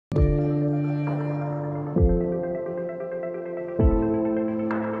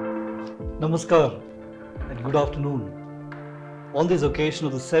Namaskar and good afternoon. On this occasion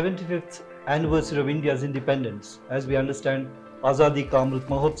of the 75th anniversary of India's independence, as we understand Azadi Ka Amrit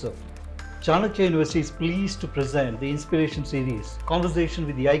Mahotsav, Chanakya University is pleased to present the Inspiration Series, Conversation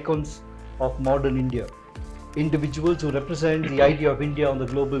with the Icons of Modern India, individuals who represent the idea of India on the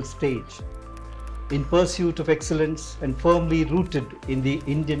global stage. In pursuit of excellence and firmly rooted in the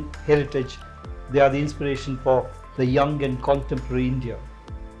Indian heritage, they are the inspiration for the young and contemporary India.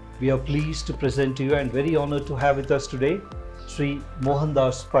 We are pleased to present to you and very honored to have with us today Sri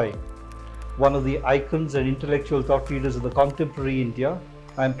Mohandas Pai, one of the icons and intellectual thought leaders of the contemporary India.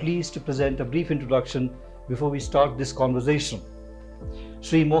 I am pleased to present a brief introduction before we start this conversation.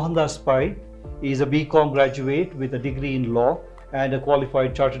 Sri Mohandas Pai is a BCom graduate with a degree in law and a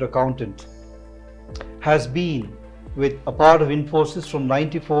qualified chartered accountant. Has been with a part of Infosys from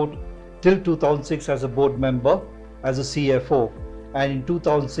 94 till 2006 as a board member, as a CFO. And in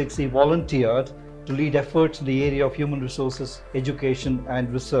 2006 he volunteered to lead efforts in the area of human resources, education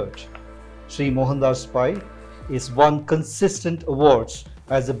and research. Sri Mohandas Pai is won consistent awards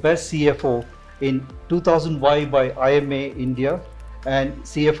as the best CFO in 2005 by IMA India and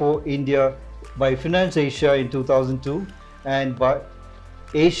CFO India by Finance Asia in 2002 and by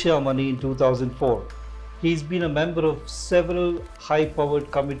Asia Money in 2004. He's been a member of several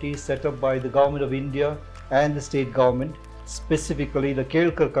high-powered committees set up by the Government of India and the state government, specifically the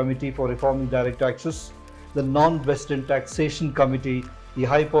Kelkar Committee for Reforming Direct Taxes, the Non-Resident Taxation Committee, the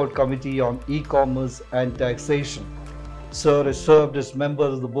High Powered Committee on E-Commerce and Taxation. Sir has served as member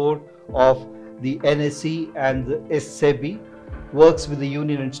of the board of the NSE and the SEBI, works with the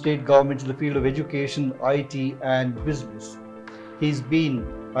union and state governments in the field of education, IT and business. He's been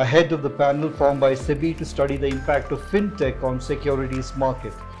a head of the panel formed by SEBI to study the impact of fintech on securities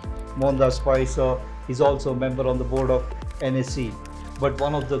market. Mohandas Pai sir is also a member on the board of NSE, but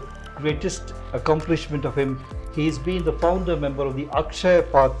one of the greatest accomplishment of him, he's been the founder member of the Akshaya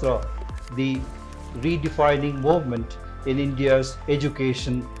Patra, the redefining movement in India's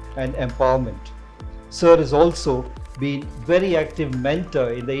education and empowerment. Sir has also been very active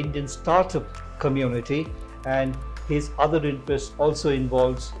mentor in the Indian startup community, and his other interest also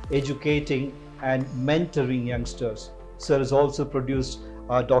involves educating and mentoring youngsters. Sir has also produced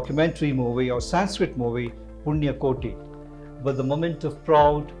a documentary movie or Sanskrit movie, Punya Koti. But the moment of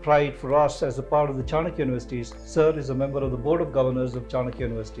pride for us as a part of the Chanakya Universities, Sir is a member of the Board of Governors of Chanakya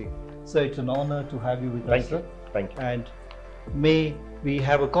University. Sir, it's an honor to have you with us, sir. Thank you. And may we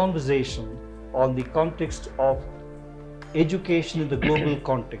have a conversation on the context of education in the global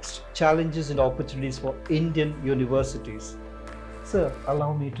context, challenges and opportunities for Indian universities. Sir,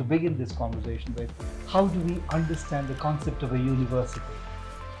 allow me to begin this conversation with how do we understand the concept of a university?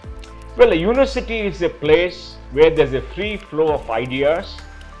 Well, a university is a place where there's a free flow of ideas,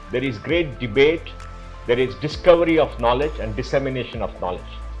 there is great debate, there is discovery of knowledge and dissemination of knowledge.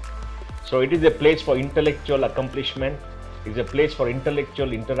 So it is a place for intellectual accomplishment, it is a place for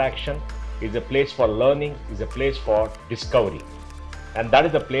intellectual interaction, it is a place for learning, it is a place for discovery. And that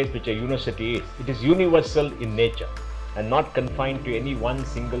is the place which a university is. It is universal in nature and not confined to any one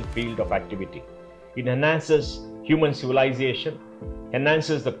single field of activity. It enhances human civilization,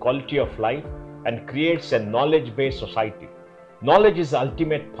 enhances the quality of life and creates a knowledge-based society. Knowledge is the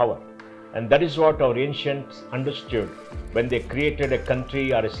ultimate power, and that is what our ancients understood when they created a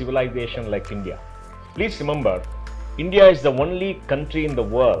country or a civilization like India. Please remember, India is the only country in the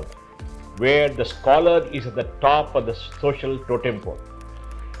world where the scholar is at the top of the social totem pole.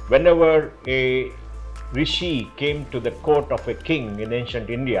 Whenever a rishi came to the court of a king in ancient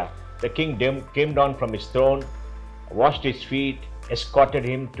India, the king came down from his throne, washed his feet, escorted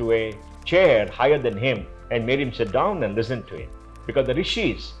him to a chair higher than him and made him sit down and listen to him. Because the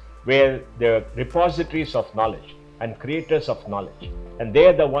rishis were the repositories of knowledge and creators of knowledge, and they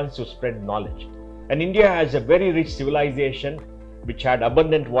are the ones who spread knowledge. And India has a very rich civilization which had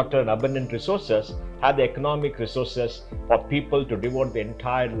abundant water and abundant resources, had the economic resources for people to devote their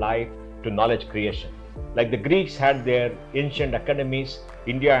entire life to knowledge creation. Like the Greeks had their ancient academies,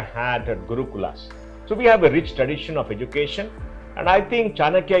 India had her Gurukulas. So we have a rich tradition of education, and I think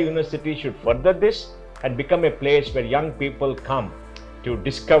Chanakya University should further this and become a place where young people come to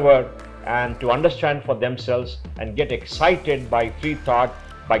discover and to understand for themselves and get excited by free thought,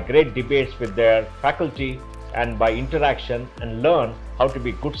 by great debates with their faculty and by interaction, and learn how to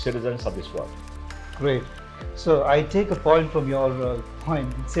be good citizens of this world. Great. So I take a point from your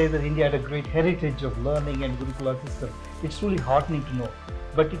point. You say that India had a great heritage of learning and Gurukula system. It's truly heartening to know,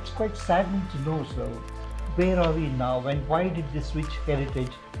 but it's quite saddening to know, so where are we now and why did this rich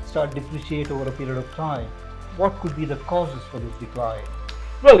heritage start depreciate over a period of time? What could be the causes for this decline?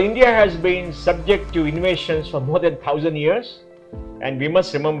 Well, India has been subject to invasions for more than 1,000 years. And we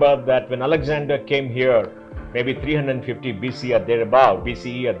must remember that when Alexander came here, maybe 350 BC or thereabout,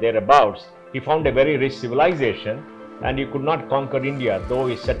 BCE or thereabouts, he found a very rich civilization, and he could not conquer India, though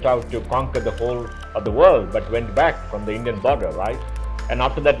he set out to conquer the whole of the world, but went back from the Indian border, right? And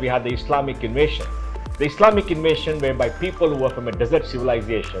after that, we had the Islamic invasion. The Islamic invasion whereby people who were from a desert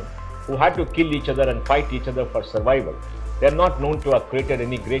civilization, who had to kill each other and fight each other for survival. They are not known to have created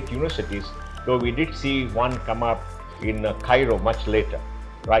any great universities, though we did see one come up in Cairo much later,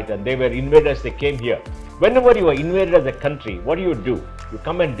 right? And they were invaders, they came here. Whenever you are invaded as a country, what do? You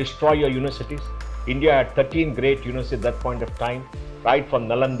come and destroy your universities. India had 13 great universities at that point of time, right from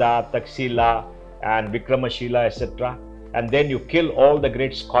Nalanda, Taxila, and Vikramashila, etc. And then you kill all the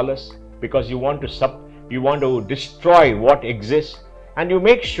great scholars because you want to destroy what exists, and you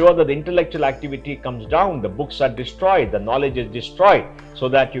make sure that the intellectual activity comes down, the books are destroyed, the knowledge is destroyed, so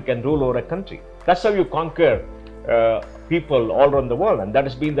that you can rule over a country. That's how you conquer people all around the world, and that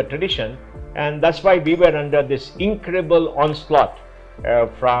has been the tradition. And that's why we were under this incredible onslaught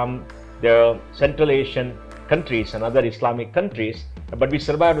from the Central Asian countries and other Islamic countries, but we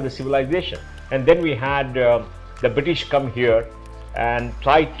survived with the civilization. And then we had the British come here and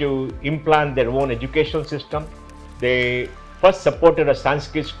try to implant their own educational system. They first supported the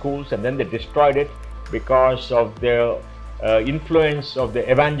Sanskrit schools, and then they destroyed it because of the influence of the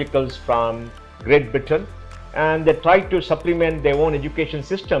evangelicals from Great Britain. And they tried to supplement their own education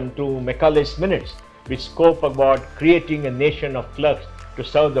system to Macaulay's Minutes, which spoke about creating a nation of clerks to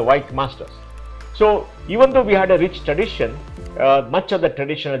serve the white masters. So even though we had a rich tradition, much of the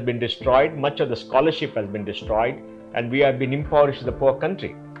tradition has been destroyed, much of the scholarship has been destroyed, and we have been impoverished as a poor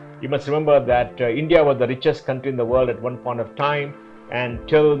country. You must remember that India was the richest country in the world at one point of time, and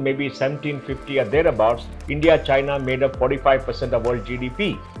till maybe 1750 or thereabouts, India, China made up 45% of world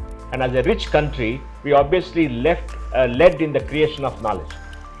GDP. And as a rich country, we obviously led in the creation of knowledge.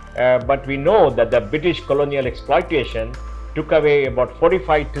 But we know that the British colonial exploitation took away about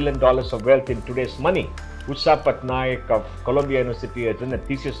 $45 trillion of wealth in today's money. Usha Patnaik of Columbia University has done a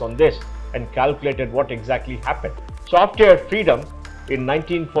thesis on this and calculated what exactly happened. So after freedom in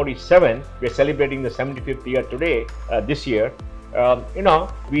 1947, we are celebrating the 75th year today, this year,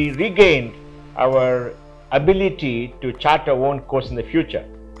 we regained our ability to chart our own course in the future.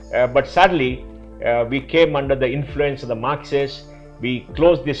 But sadly, we came under the influence of the Marxists. We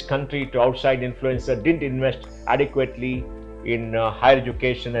closed this country to outside influences, didn't invest adequately in higher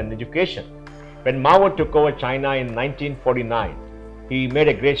education and education. When Mao took over China in 1949, he made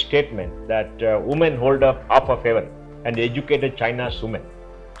a great statement that women hold up half of heaven, and he educated China's women.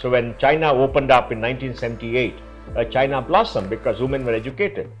 So when China opened up in 1978, China blossomed because women were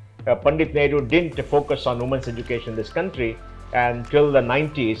educated. Pandit Nehru didn't focus on women's education in this country. Until the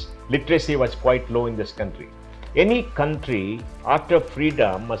 90s, literacy was quite low in this country. Any country after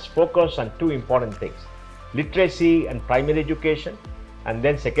freedom must focus on two important things: literacy and primary education, and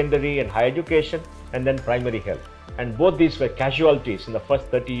then secondary and higher education, and then primary health. And both these were casualties in the first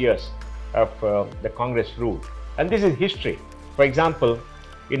 30 years of the Congress rule. And this is history. For example,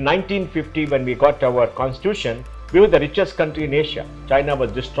 in 1950, when we got our constitution, we were the richest country in Asia. China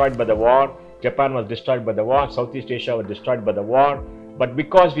was destroyed by the war. Japan was destroyed by the war, Southeast Asia was destroyed by the war. But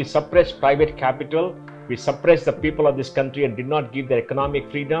because we suppressed private capital, we suppressed the people of this country and did not give their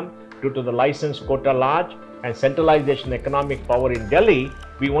economic freedom due to the license quota large and centralization economic power in Delhi,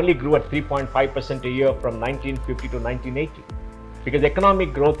 we only grew at 3.5% a year from 1950 to 1980. Because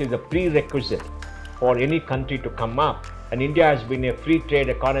economic growth is a prerequisite for any country to come up. And India has been a free trade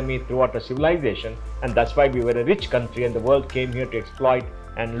economy throughout our civilization, and that's why we were a rich country and the world came here to exploit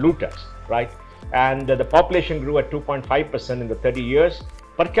and loot us, right? And the population grew at 2.5% in the 30 years.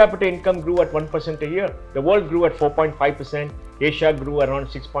 Per capita income grew at 1% a year. The world grew at 4.5%. Asia grew around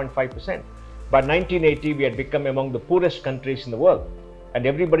 6.5%. By 1980, we had become among the poorest countries in the world, and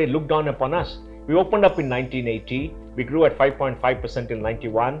everybody looked down upon us. We opened up in 1980. We grew at 5.5% till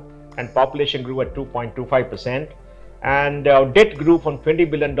 91, and population grew at 2.25%. And our debt grew from $20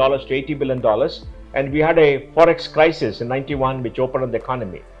 billion to $80 billion. And we had a forex crisis in 91, which opened up the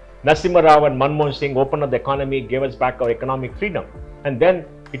economy. Narasimha Rao and Manmohan Singh opened up the economy, gave us back our economic freedom. And then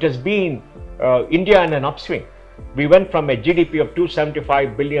it has been India in an upswing. We went from a GDP of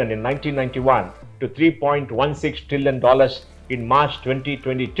 $275 billion in 1991 to $3.16 trillion in March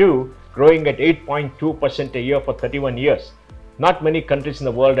 2022, growing at 8.2% a year for 31 years. Not many countries in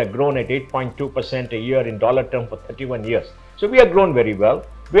the world have grown at 8.2% a year in dollar terms for 31 years. So we have grown very well.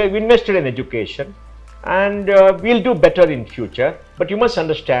 We have invested in education, and we'll do better in future. But you must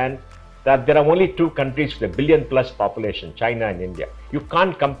understand, that there are only two countries with a billion plus population, China and India. You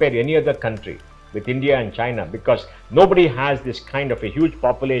can't compare any other country with India and China because nobody has this kind of a huge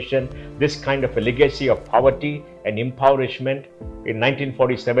population, this kind of a legacy of poverty and impoverishment. In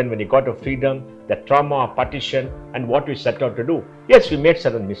 1947, when we got a freedom, the trauma of partition and what we set out to do. Yes, we made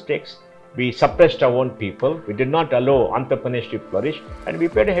certain mistakes. We suppressed our own people. We did not allow entrepreneurs to flourish, and we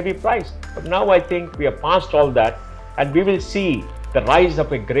paid a heavy price. But now I think we are past all that, and we will see the rise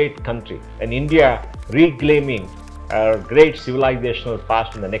of a great country, and India reclaiming a great civilizational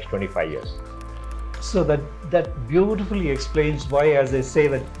past in the next 25 years. So that beautifully explains why, as I say,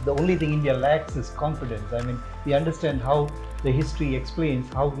 that the only thing India lacks is confidence. I mean, we understand how the history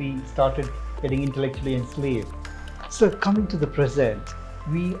explains how we started getting intellectually enslaved. So coming to the present,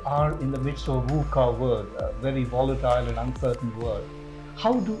 we are in the midst of a VUCA world, a very volatile and uncertain world.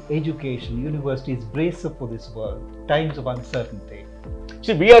 How do education, universities brace up for this world, times of uncertainty?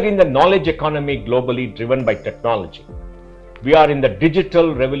 See, we are in the knowledge economy globally driven by technology. We are in the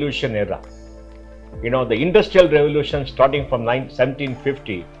digital revolution era. You know, the industrial revolution starting from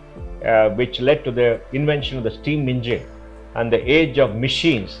 1750, which led to the invention of the steam engine and the age of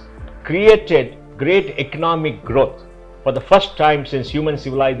machines, created great economic growth for the first time since human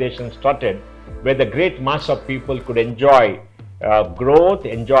civilization started, where the great mass of people could enjoy growth,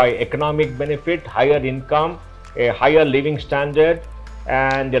 enjoy economic benefit, higher income, a higher living standard,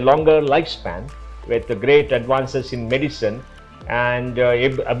 and a longer lifespan, with the great advances in medicine and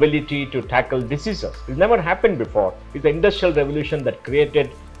ability to tackle diseases. It never happened before. It's the industrial revolution that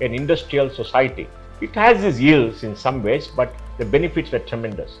created an industrial society. It has its ills in some ways, but the benefits were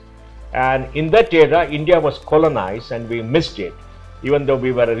tremendous. And in that era, India was colonized and we missed it, even though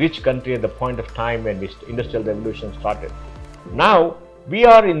we were a rich country at the point of time when the industrial revolution started. Now, we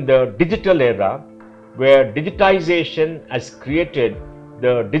are in the digital era where digitization has created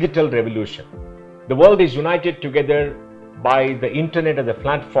the digital revolution. The world is united together by the internet as a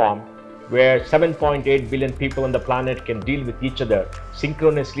platform where 7.8 billion people on the planet can deal with each other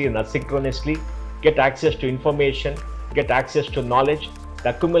synchronously and asynchronously, get access to information, get access to knowledge. The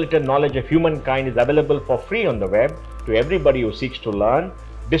accumulated knowledge of humankind is available for free on the web to everybody who seeks to learn.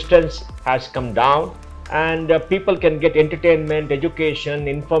 Distance has come down, and people can get entertainment, education,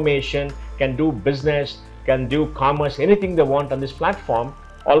 information, can do business, can do commerce, anything they want on this platform,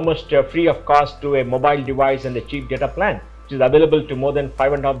 almost free of cost to a mobile device and a cheap data plan, which is available to more than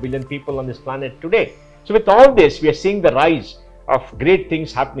 5.5 billion people on this planet today. So with all this, we are seeing the rise of great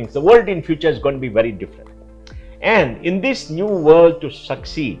things happening. The world in future is going to be very different. And in this new world to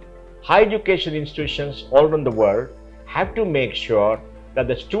succeed, higher education institutions all around the world have to make sure that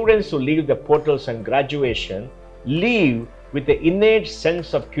the students who leave the portals and graduation leave with the innate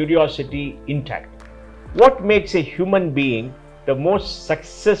sense of curiosity intact. What makes a human being the most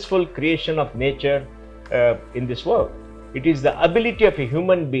successful creation of nature in this world? It is the ability of a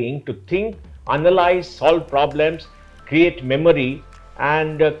human being to think, analyze, solve problems, create memory,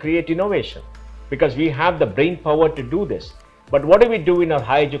 and create innovation. Because we have the brain power to do this. But what do we do in our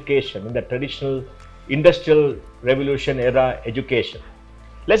higher education, in the traditional industrial revolution era education?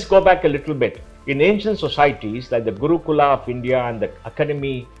 Let's go back a little bit. In ancient societies like the Gurukula of India and the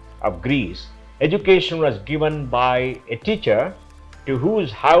Academy of Greece, education was given by a teacher to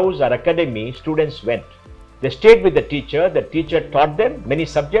whose house or academy students went. They stayed with the teacher taught them many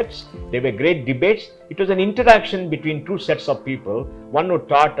subjects, there were great debates. It was an interaction between two sets of people, one who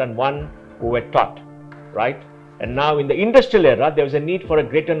taught and one who were taught, right? And now in the industrial era, there was a need for a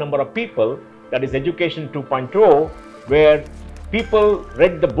greater number of people, that is education 2.0, where people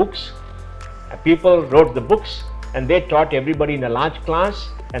read the books, people wrote the books, and they taught everybody in a large class,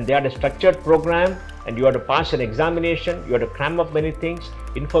 and they had a structured program, and you had to pass an examination, you had to cram up many things,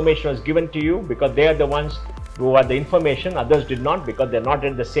 information was given to you because they are the ones who had the information, others did not because they're not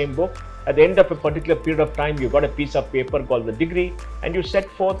in the same book. At the end of a particular period of time, you got a piece of paper called the degree, and you set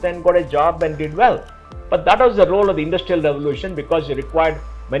forth and got a job and did well. But that was the role of the industrial revolution because you required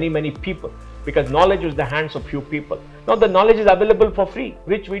many people, because knowledge was the hands of few people. Now the knowledge is available for free.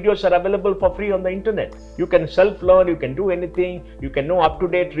 Rich videos are available for free on the internet. You can self-learn, you can do anything, you can know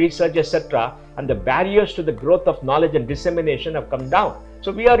up-to-date research, etc. And the barriers to the growth of knowledge and dissemination have come down.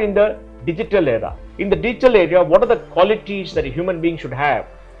 So we are in the digital era. In the digital era, what are the qualities that a human being should have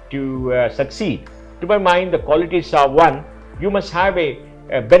to succeed? To my mind, the qualities are: one, you must have a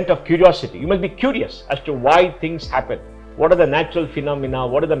bent of curiosity. You must be curious as to why things happen. What are the natural phenomena?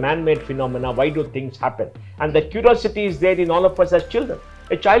 What are the man-made phenomena? Why do things happen? And the curiosity is there in all of us as children.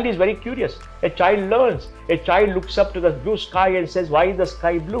 A child is very curious. A child learns. A child looks up to the blue sky and says, why is the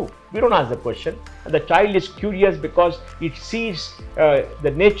sky blue? We don't ask the question. And the child is curious because it sees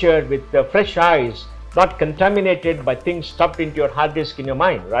the nature with fresh eyes, not contaminated by things stuffed into your hard disk in your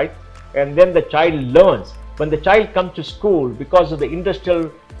mind, right? And then the child learns. When the child comes to school, because of the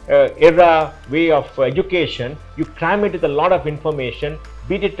industrial era way of education, you cram it with a lot of information,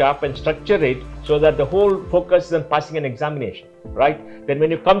 beat it up and structure it so that the whole focus is on passing an examination, right? Then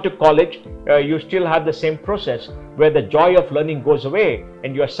when you come to college, you still have the same process where the joy of learning goes away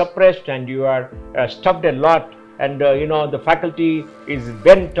and you are suppressed and you are stuffed a lot, and the faculty is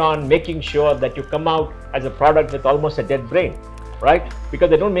bent on making sure that you come out as a product with almost a dead brain, right? Because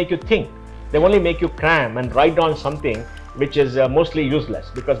they don't make you think. They only make you cram and write down something which is mostly useless,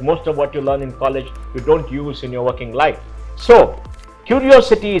 because most of what you learn in college you don't use in your working life. So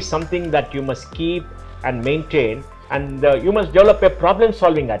curiosity is something that you must keep and maintain, and you must develop a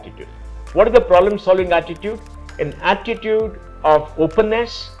problem-solving attitude. What is the problem-solving attitude? An attitude of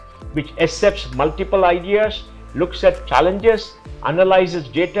openness which accepts multiple ideas, looks at challenges, analyzes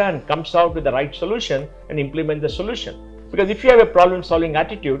data and comes out with the right solution and implement the solution. Because if you have a problem-solving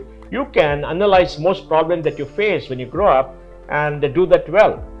attitude, you can analyze most problems that you face when you grow up and do that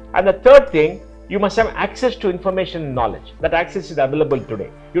well. And the third thing, you must have access to information and knowledge. That access is available today.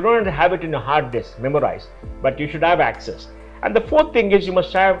 You don't have to have it in your hard disk memorized, but you should have access. And the fourth thing is you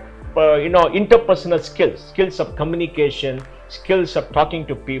must have interpersonal skills of communication, skills of talking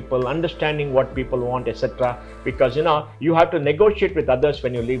to people, understanding what people want, etc. Because you have to negotiate with others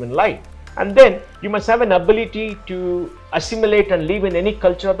when you live in life. And then you must have an ability to assimilate and live in any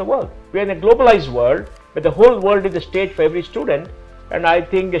culture of the world. We are in a globalized world where the whole world is the stage for every student, and I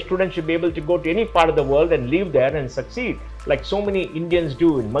think a student should be able to go to any part of the world and live there and succeed, like so many Indians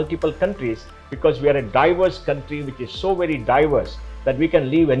do in multiple countries, because we are a diverse country which is so very diverse that we can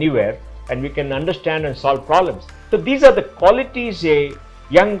live anywhere and we can understand and solve problems. So these are the qualities a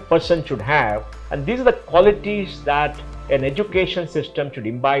young person should have, and these are the qualities that an education system should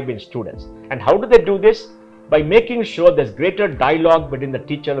imbibe in students. And how do they do this? By making sure there's greater dialogue between the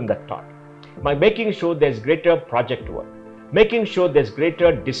teacher and the taught, by making sure there's greater project work, making sure there's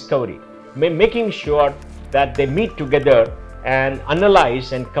greater discovery, making sure that they meet together and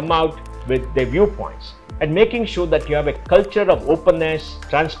analyze and come out with their viewpoints, and making sure that you have a culture of openness,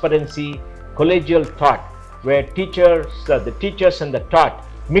 transparency, collegial thought, where the teachers and the taught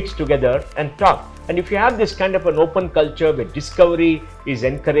mix together and talk. And if you have this kind of an open culture where discovery is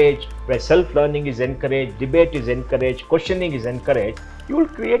encouraged, where self-learning is encouraged, debate is encouraged, questioning is encouraged, you will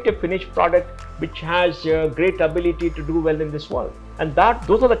create a finished product which has a great ability to do well in this world. And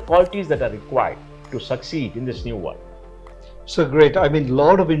those are the qualities that are required to succeed in this new world. So great. I mean, a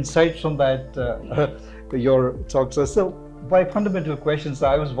lot of insights from that, your talk. So my fundamental questions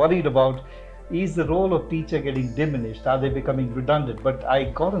I was worried about, is the role of teacher getting diminished? Are they becoming redundant? But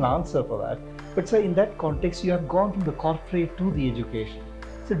I got an answer for that. But sir, in that context, you have gone from the corporate to the education.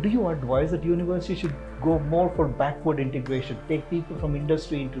 So do you advise that university should go more for backward integration, take people from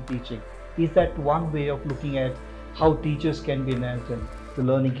industry into teaching? Is that one way of looking at how teachers can be enhanced and the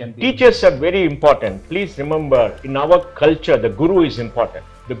learning can be enhanced? Teachers are very important. Please remember, in our culture, the guru is important.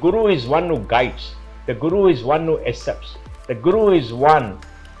 The guru is one who guides. The guru is one who accepts. The guru is one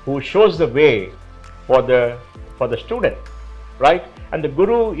who shows the way for the student, right? And the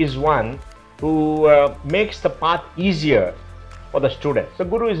guru is one who makes the path easier for the student. So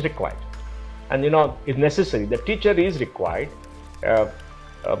guru is required, and is necessary. The teacher is required.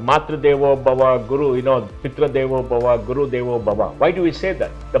 Matra Devo Bhava, Guru, Pitra Devo Bhava, Guru Devo Bhava. Why do we say that?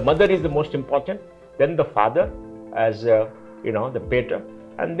 The mother is the most important, then the father as the pater,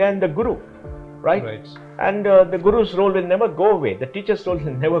 and then the guru, right? And the guru's role will never go away. The teacher's role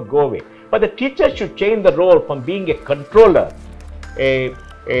will never go away. But the teacher should change the role from being a controller,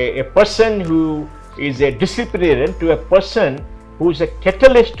 a person who is a disciplinarian, to a person who is a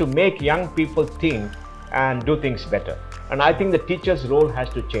catalyst to make young people think and do things better. And I think the teacher's role has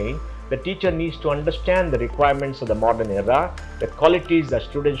to change. The teacher needs to understand the requirements of the modern era, the qualities that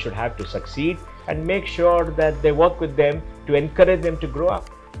students should have to succeed, and make sure that they work with them to encourage them to grow up.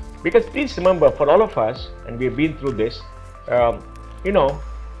 Because please remember, for all of us, and we've been through this, the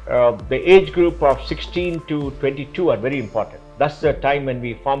age group of 16 to 22 are very important. That's the time when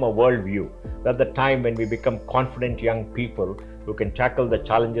we form a worldview. That's the time when we become confident young people who can tackle the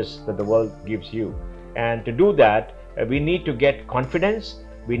challenges that the world gives you. And to do that, we need to get confidence,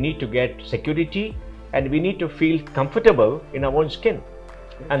 we need to get security, and we need to feel comfortable in our own skin.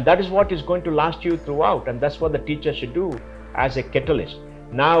 And that is what is going to last you throughout, and that's what the teacher should do as a catalyst.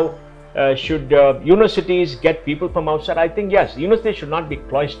 Now, should universities get people from outside? I think yes, universities should not be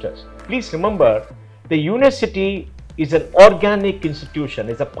cloisters. Please remember, the university is an organic institution,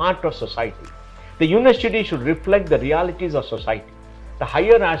 is a part of society. The university should reflect the realities of society, the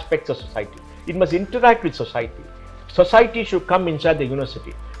higher aspects of society. It must interact with society. Society should come inside the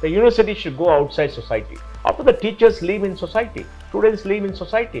university. The university should go outside society. After the teachers live in society, students live in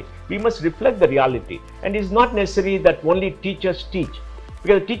society. We must reflect the reality. And it is not necessary that only teachers teach,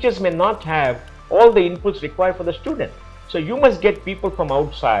 because the teachers may not have all the inputs required for the student. So you must get people from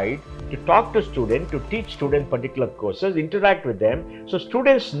outside to talk to students, to teach students particular courses, interact with them, so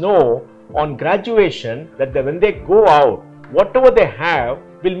students know on graduation that when they go out, whatever they have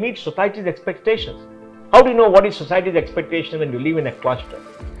will meet society's expectations. How do you know what is society's expectation when you live in a cluster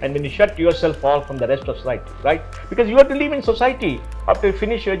and when you shut yourself off from the rest of society, right? Because you have to live in society after you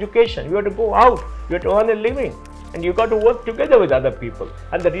finish your education. You have to go out, you have to earn a living, and you got to work together with other people.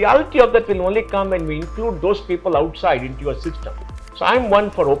 And the reality of that will only come when we include those people outside into your system. So I'm one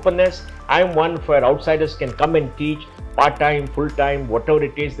for openness. I'm one for outsiders can come and teach part-time, full-time, whatever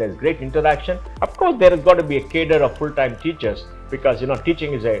it is. There's great interaction. Of course, there has got to be a cadre of full-time teachers, because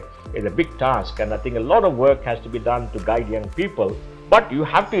teaching is a big task, and I think a lot of work has to be done to guide young people. But you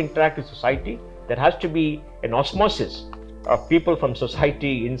have to interact with society. There has to be an osmosis of people from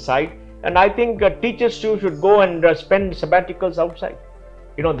society inside. And I think teachers too should go and spend sabbaticals outside.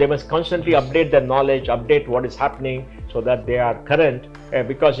 They must constantly update their knowledge, update what is happening so that they are current.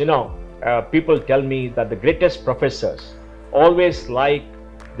 Because people tell me that the greatest professors always like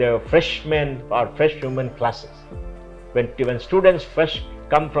the freshmen or freshman classes. When students fresh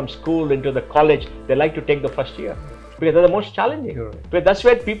come from school into the college, they like to take the first year because they're the most challenging. Sure. But that's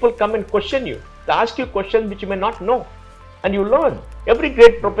where people come and question you. They ask you questions which you may not know, and you learn. Every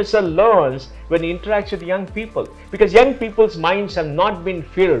great professor learns when he interacts with young people, because young people's minds have not been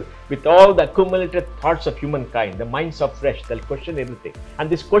filled with all the accumulated thoughts of humankind. The minds are fresh. They'll question everything. And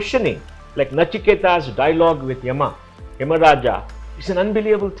this questioning, like Nachiketa's dialogue with Yamaraja, is an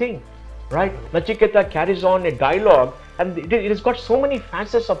unbelievable thing, right? Nachiketa carries on a dialogue, and it has got so many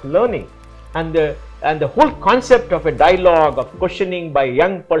facets of learning. And the whole concept of a dialogue, of questioning by a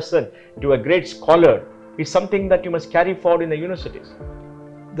young person to a great scholar, is something that you must carry forward in the universities.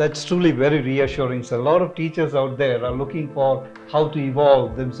 That's truly very reassuring. So a lot of teachers out there are looking for how to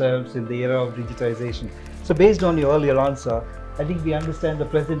evolve themselves in the era of digitization. So based on your earlier answer, I think we understand the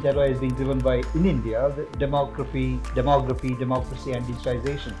present era is being driven by, in India, the democracy and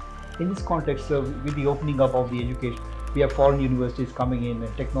digitization. In this context, with the opening up of the education, we have foreign universities coming in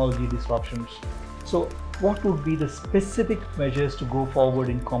and technology disruptions. So what would be the specific measures to go forward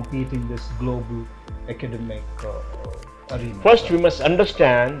in competing this global academic arena? First, we must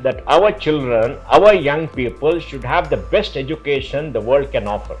understand that our children, our young people should have the best education the world can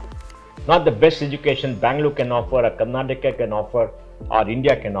offer. Not the best education Bangalore can offer, or Karnataka can offer, or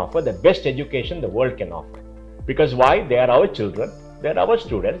India can offer. The best education the world can offer. Because why? They are our children, they are our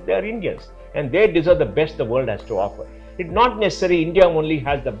students, they are Indians, and they deserve the best the world has to offer. It's not necessary India only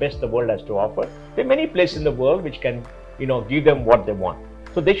has the best the world has to offer. There are many places in the world which can, give them what they want.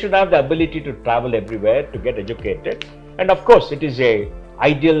 So they should have the ability to travel everywhere to get educated. And of course, it is a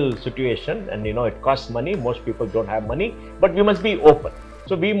ideal situation, and it costs money. Most people don't have money, but we must be open.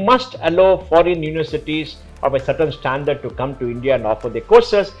 So we must allow foreign universities of a certain standard to come to India and offer their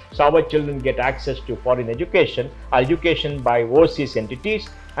courses, so our children get access to foreign education, education by overseas entities,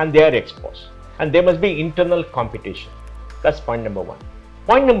 and they are exposed. And there must be internal competition. That's point number one.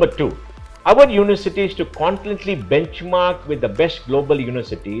 Point number two, our universities to constantly benchmark with the best global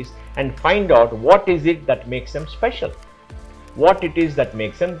universities and find out what is it that makes them special, what it is that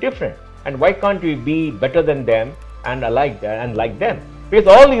makes them different, and why can't we be better than them and like them. Because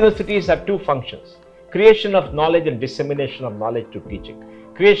all universities have two functions: creation of knowledge and dissemination of knowledge to teaching.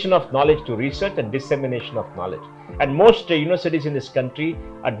 Creation of knowledge to research and dissemination of knowledge. And most universities in this country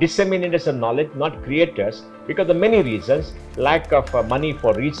are disseminators of knowledge, not creators, because of many reasons: lack of money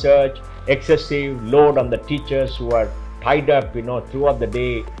for research, excessive load on the teachers who are tied up, throughout the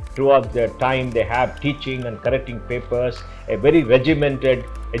day, throughout the time they have teaching and correcting papers, a very regimented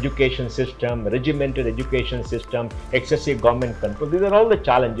education system, excessive government control. These are all the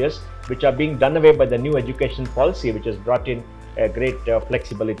challenges which are being done away by the new education policy, which has brought in a great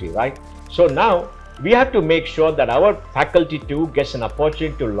flexibility, right? So now we have to make sure that our faculty too gets an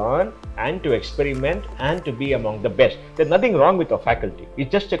opportunity to learn and to experiment and to be among the best. There's nothing wrong with our faculty. It's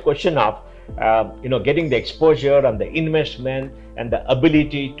just a question of getting the exposure and the investment and the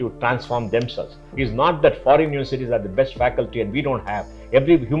ability to transform themselves. It's not that foreign universities are the best faculty and we don't have.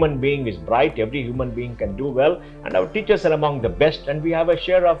 Every human being is bright, every human being can do well, and our teachers are among the best, and we have a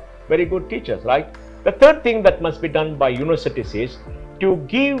share of very good teachers, right? The third thing that must be done by universities is to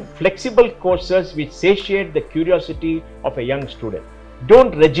give flexible courses which satiate the curiosity of a young student.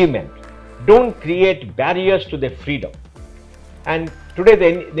 Don't regiment, don't create barriers to their freedom. And today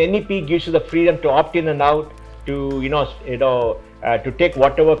the NEP gives you the freedom to opt in and out, to to take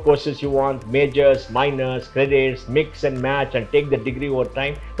whatever courses you want, majors, minors, credits, mix and match, and take the degree over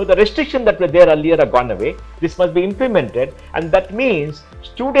time. So the restrictions that were there earlier are gone away. This must be implemented, and that means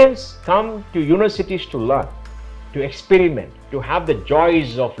students come to universities to learn, to experiment, to have the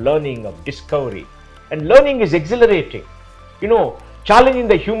joys of learning, of discovery. And learning is exhilarating. Challenging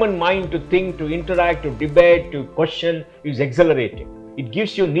the human mind to think, to interact, to debate, to question is exhilarating. It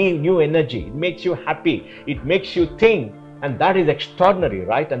gives you new energy. It makes you happy. It makes you think. And that is extraordinary,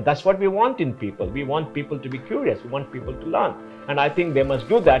 right? And that's what we want in people. We want people to be curious. We want people to learn. And I think they must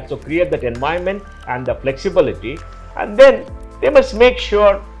do that. So create that environment and the flexibility. And then they must make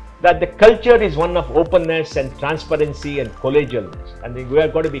sure that the culture is one of openness and transparency and collegialness. And we are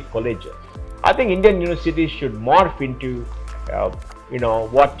going to be collegial. I think Indian universities should morph into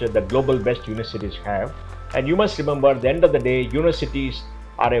what the global best universities have. And you must remember, at the end of the day, universities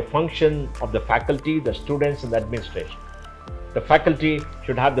are a function of the faculty, the students, and the administration. The faculty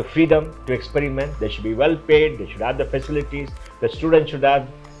should have the freedom to experiment. They should be well paid. They should have the facilities. The students should have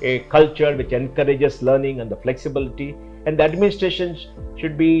a culture which encourages learning and the flexibility. And the administration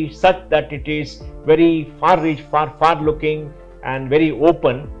should be such that it is very far-looking and very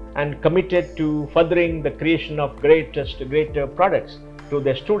open and committed to furthering the creation of greater products to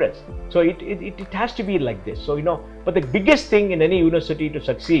their students. So it has to be like this. So but the biggest thing in any university to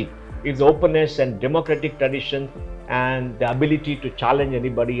succeed is openness and democratic tradition and the ability to challenge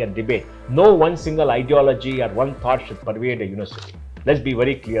anybody and debate. No one single ideology or one thought should pervade a university. Let's be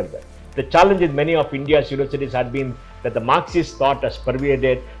very clear there. The challenge in many of India's universities had been that the Marxist thought has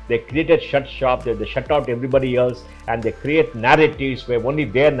pervaded. They created shut shop, they shut out everybody else, and they create narratives where only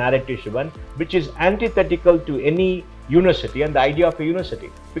their narrative should run, which is antithetical to any university and the idea of a university.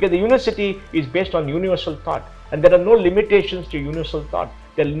 Because the university is based on universal thought, and there are no limitations to universal thought.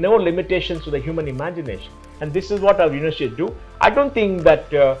 There are no limitations to the human imagination. And this is what our universities do. I don't think that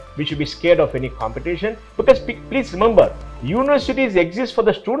we should be scared of any competition, because please remember, universities exist for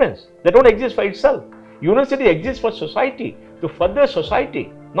the students. They don't exist for itself. University exists for society, to further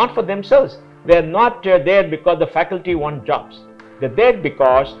society, not for themselves. They are not there because the faculty want jobs. They're there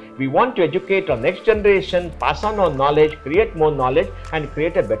because we want to educate our next generation, pass on our knowledge, create more knowledge, and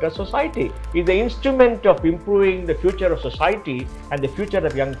create a better society. It's the instrument of improving the future of society and the future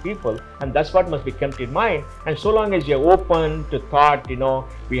of young people, and that's what must be kept in mind. And so long as you're open to thought,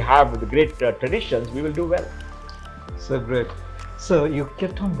 we have the great traditions, we will do well. So great. So you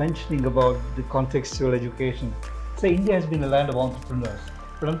kept on mentioning about the contextual education. So India has been a land of entrepreneurs.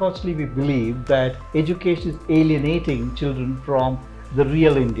 But unfortunately, we believe that education is alienating children from the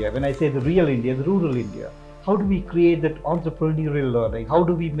real India. When I say the real India, the rural India. How do we create that entrepreneurial learning? How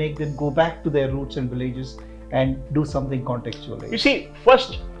do we make them go back to their roots and villages and do something contextually? You see,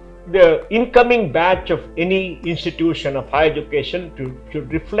 first, the incoming batch of any institution of higher education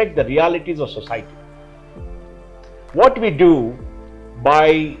should reflect the realities of society. What we do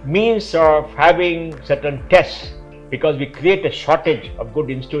by means of having certain tests, because we create a shortage of good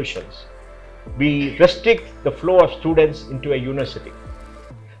institutions, we restrict the flow of students into a university.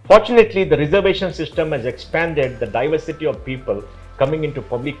 Fortunately, the reservation system has expanded the diversity of people coming into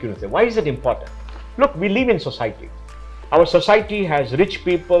public university. Why is it important? Look, we live in society. Our society has rich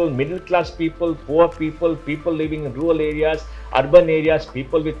people, middle class people, poor people, people living in rural areas, urban areas,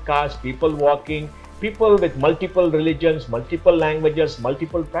 people with cars, people walking, people with multiple religions, multiple languages,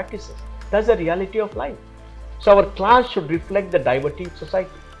 multiple practices. That's the reality of life. So our class should reflect the diversity of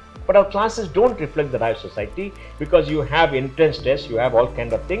society. But our classes don't reflect the diverse society, because you have entrance tests, you have all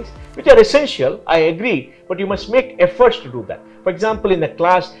kinds of things which are essential, I agree, but you must make efforts to do that. For example, in a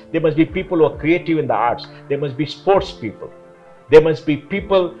class, there must be people who are creative in the arts, there must be sports people, there must be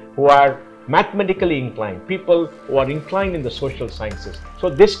people who are mathematically inclined, people who are inclined in the social sciences. So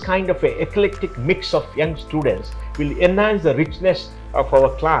this kind of an eclectic mix of young students will enhance the richness of our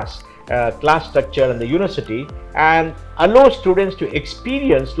class structure in the university, and allow students to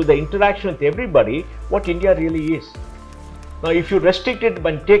experience, to the interaction with everybody, what India really is. Now, if you restrict it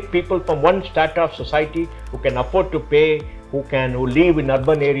and take people from one strata of society who can afford to pay, who live in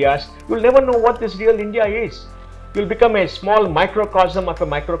urban areas, you'll never know what this real India is. You'll become a small microcosm of a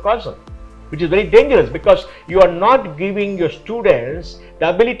microcosm. which is very dangerous because you are not giving your students the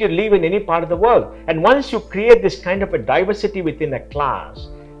ability to live in any part of the world. And once you create this kind of a diversity within a class,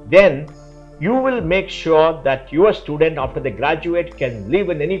 then you will make sure that your student after they graduate can live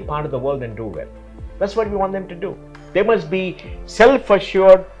in any part of the world and do well. That's what we want them to do. They must be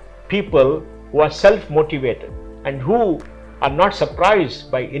self-assured people who are self-motivated and who are not surprised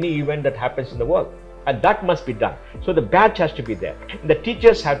by any event that happens in the world. And that must be done. So the badge has to be there. And the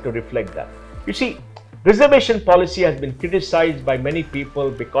teachers have to reflect that. You see, reservation policy has been criticized by many people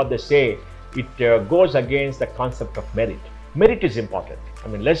because they say it goes against the concept of merit. Merit is important. I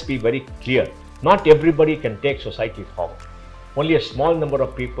mean, let's be very clear. Not everybody can take society forward. Only a small number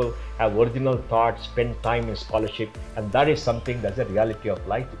of people have original thoughts, spend time in scholarship, and that is something that's a reality of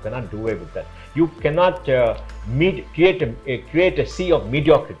life. You cannot do away with that. You cannot create a sea of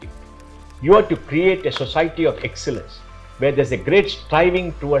mediocrity. You have to create a society of excellence where there's a great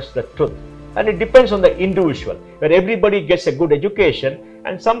striving towards the truth. And it depends on the individual, where everybody gets a good education,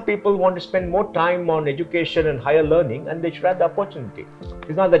 and some people want to spend more time on education and higher learning, and they should have the opportunity.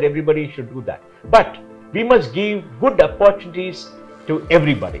 It's not that everybody should do that. But we must give good opportunities to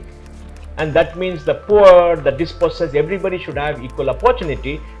everybody. And that means the poor, the dispossessed, everybody should have equal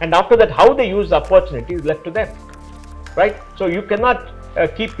opportunity. And after that, how they use the opportunity is left to them, right? So you cannot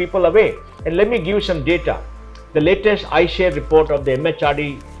keep people away. And let me give you some data. The latest iShare report of the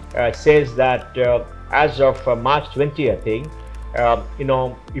MHRD says that as of March 20, I think,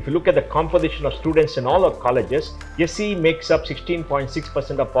 if you look at the composition of students in all our colleges, SC makes up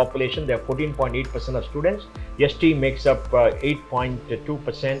 16.6% of population. There are 14.8% of students. ST makes up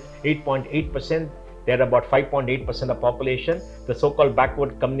 8.2%, 8.8%. They are about 5.8% of population. The so-called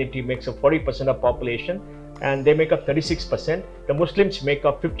backward community makes up 40% of population, and they make up 36%. The Muslims make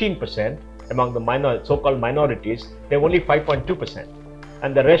up 15% among the so-called minorities. They are only 5.2%.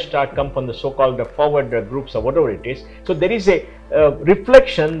 And the rest come from the so-called forward groups or whatever it is. So there is a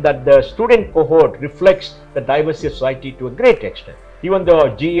reflection that the student cohort reflects the diversity of society to a great extent. Even though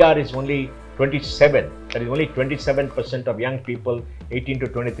GER is only 27, that is only 27% of young people 18 to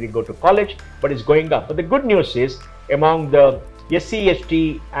 23 go to college, but it's going up. But the good news is among the SC,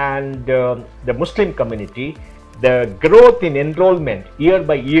 ST and the Muslim community, the growth in enrollment year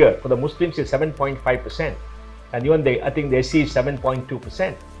by year for the Muslims is 7.5%. And even I think the SC is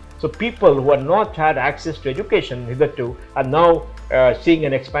 7.2%. So people who have not had access to education hitherto are now seeing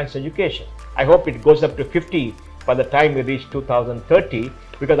an expansion education. I hope it goes up to 50 by the time we reach 2030,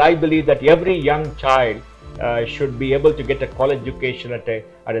 because I believe that every young child should be able to get a college education at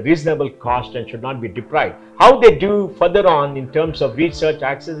a reasonable cost and should not be deprived. How they do further on in terms of research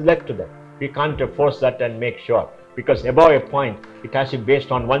access is left to them. We can't force that and make sure, because above a point, it has to be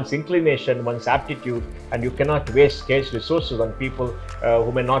based on one's inclination, one's aptitude, and you cannot waste scarce resources on people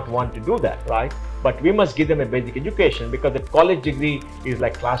who may not want to do that, right? But we must give them a basic education, because the college degree is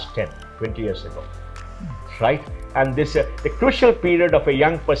like class 10, 20 years ago, right? And this the crucial period of a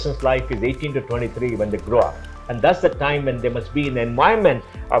young person's life is 18 to 23 when they grow up. And that's the time when they must be in an environment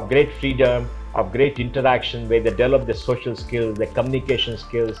of great freedom, of great interaction, where they develop their social skills, their communication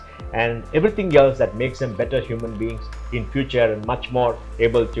skills, and everything else that makes them better human beings in future and much more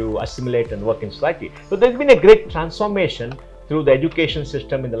able to assimilate and work in society. So there's been a great transformation through the education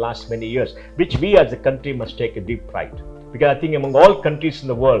system in the last many years, which we as a country must take a deep pride. Because I think among all countries in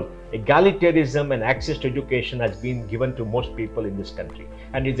the world, egalitarianism and access to education has been given to most people in this country,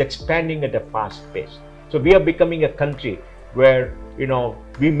 and is expanding at a fast pace. So we are becoming a country where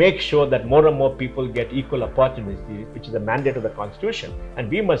we make sure that more and more people get equal opportunity, which is the mandate of the Constitution, and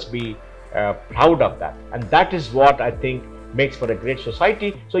we must be proud of that. And that is what I think makes for a great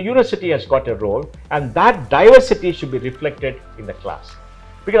society. So university has got a role, and that diversity should be reflected in the class.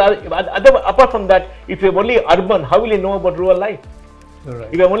 Because apart from that, if you're only urban, how will you know about rural life? Right.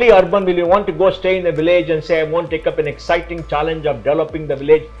 If you're only urban, will you want to go stay in a village and say, I want to take up an exciting challenge of developing the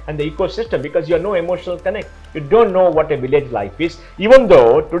village and the ecosystem, because you have no emotional connect. You don't know what a village life is. Even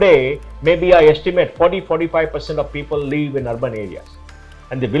though today, maybe I estimate 40-45% of people live in urban areas.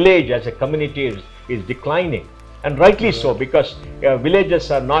 And the village as a community is declining. And rightly so, because villages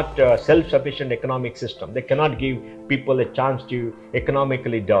are not a self-sufficient economic system. They cannot give people a chance to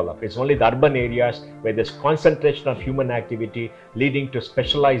economically develop. It's only the urban areas where there's concentration of human activity leading to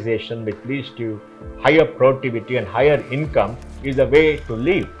specialization, which leads to higher productivity and higher income, is the way to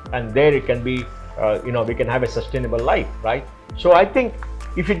live. And there it can be, we can have a sustainable life, right? So I think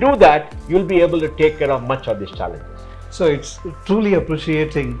if you do that, you'll be able to take care of much of these challenges. So it's truly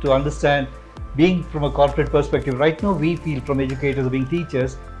appreciating to understand being from a corporate perspective, right now we feel from educators being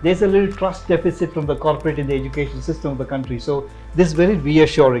teachers, there's a little trust deficit from the corporate in the education system of the country. So this is very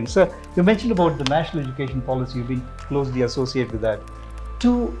reassuring. Sir, you mentioned about the national education policy, you've been closely associated with that.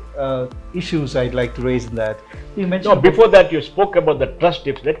 Two issues I'd like to raise in that. You mentioned before that you spoke about the trust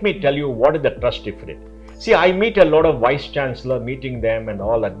deficit. Let me tell you what is the trust deficit. See, I meet a lot of vice chancellor, meeting them and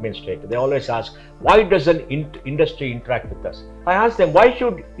all administrators. They always ask, why doesn't industry interact with us? I ask them, why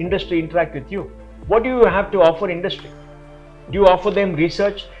should industry interact with you? What do you have to offer industry? Do you offer them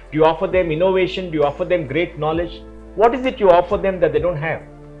research? Do you offer them innovation? Do you offer them great knowledge? What is it you offer them that they don't have?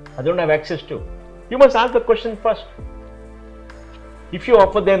 Or don't have access to? You must ask the question first. If you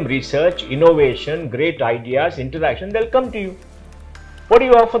offer them research, innovation, great ideas, interaction, they'll come to you. What do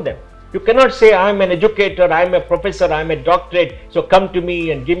you offer them? You cannot say, I'm an educator, I'm a professor, I'm a doctorate, so come to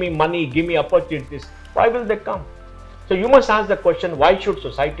me and give me money, give me opportunities. Why will they come? So you must ask the question, why should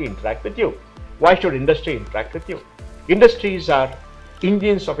society interact with you? Why should industry interact with you? Industries are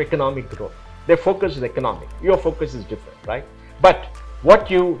engines of economic growth. Their focus is economic. Your focus is different, right? But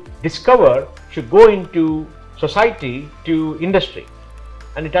what you discover should go into society to industry.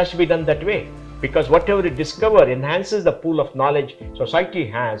 And it has to be done that way. Because whatever you discover enhances the pool of knowledge society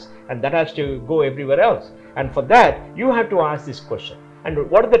has, and that has to go everywhere else. And for that, you have to ask this question. And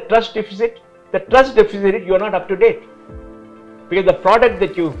what is the trust deficit? The trust deficit, you are not up to date. Because the product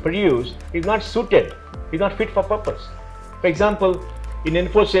that you produce is not suited, is not fit for purpose. For example, in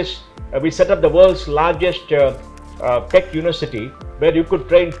Infosys, we set up the world's largest tech university where you could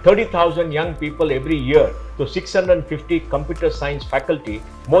train 30,000 young people every year to 650 computer science faculty,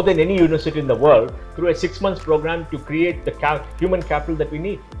 more than any university in the world, through a 6-month program to create the human capital that we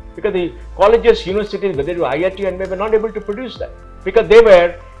need. Because the colleges, universities, whether it was IIT and we were not able to produce that. Because they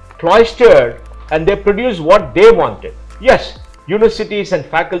were cloistered and they produced what they wanted. Yes, universities and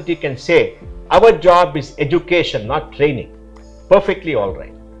faculty can say, our job is education, not training. Perfectly all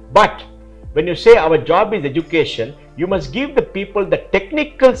right. But when you say our job is education, you must give the people the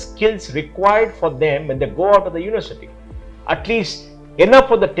technical skills required for them when they go out of the university. At least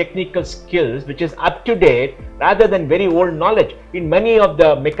enough of the technical skills which is up to date rather than very old knowledge. In many of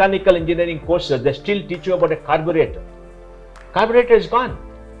the mechanical engineering courses, they still teach you about a carburetor. Carburetor is gone.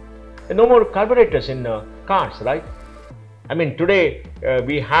 There are no more carburetors in cars, right? I mean, today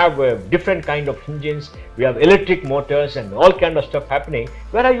we have different kind of engines, we have electric motors and all kind of stuff happening.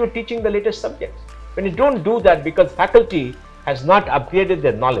 Where are you teaching the latest subjects? When you don't do that because faculty has not upgraded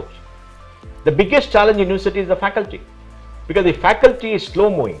their knowledge. The biggest challenge in university is the faculty. Because the faculty is slow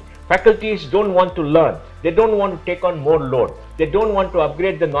moving. Faculties don't want to learn. They don't want to take on more load. They don't want to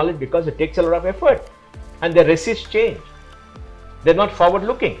upgrade the knowledge because it takes a lot of effort. And they resist change. They're not forward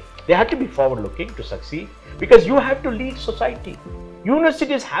looking. They have to be forward looking to succeed. Because you have to lead society.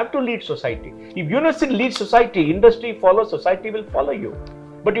 Universities have to lead society. If university leads society, industry follows, society will follow you.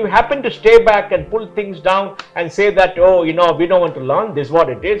 But you happen to stay back and pull things down and say that, oh, we don't want to learn, this is what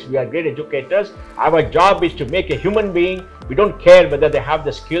it is, we are great educators, our job is to make a human being, we don't care whether they have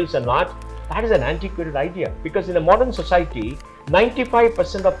the skills or not. That is an antiquated idea. Because in a modern society,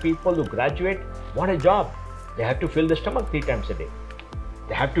 95% of people who graduate want a job. They have to fill the stomach 3 times a day.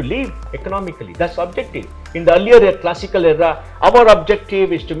 They have to live economically. That's the objective. In the earlier classical era, our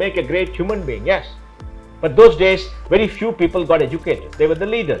objective is to make a great human being, yes. But those days, very few people got educated. They were the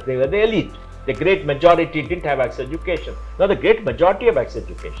leaders, they were the elite. The great majority didn't have access to education. Now the great majority have access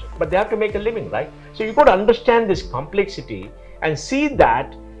to education. But they have to make a living, right? So you've got to understand this complexity and see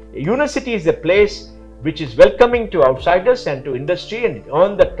that university is a place which is welcoming to outsiders and to industry and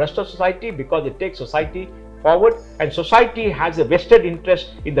earn the trust of society because it takes society forward, and society has a vested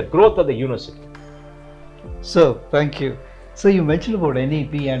interest in the growth of the university. So, thank you. So you mentioned about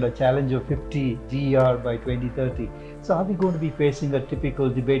NEP and a challenge of 50 GER by 2030. So are we going to be facing a typical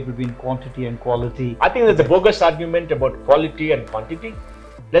debate between quantity and quality? I think there's a bogus argument about quality and quantity.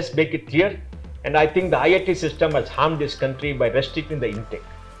 Let's make it clear. And I think the IIT system has harmed this country by restricting the intake.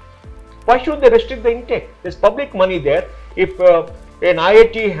 Why should they restrict the intake? There's public money there. If an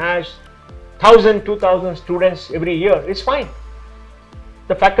IIT has 1,000, 2,000 students every year, it's fine.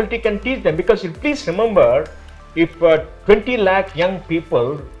 The faculty can teach them, because please remember, if 20 lakh young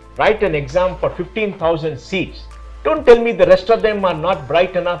people write an exam for 15,000 seats, don't tell me the rest of them are not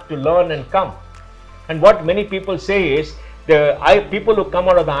bright enough to learn and come. And what many people say is, the people who come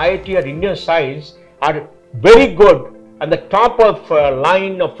out of the IIT or Indian science are very good at the top of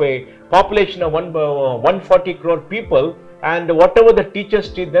line of a population of 140 crore people, and whatever the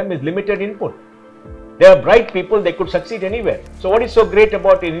teachers teach them is limited input. They are bright people, they could succeed anywhere. So what is so great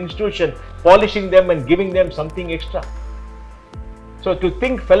about an institution polishing them and giving them something extra? So to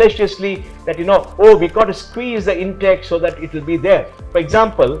think fallaciously that, oh, we got to squeeze the intake so that it will be there. For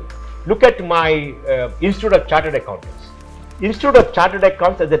example, look at my Institute of Chartered Accountants. Institute of Chartered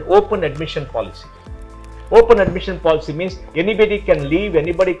Accountants has an open admission policy. Open admission policy means anybody can leave,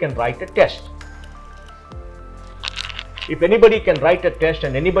 anybody can write a test. If anybody can write a test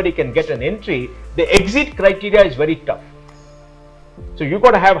and anybody can get an entry, the exit criteria is very tough. So you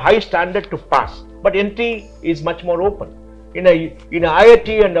got to have high standard to pass, but entry is much more open. In a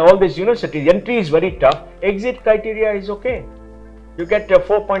IIT and all these universities, entry is very tough. Exit criteria is okay. You get a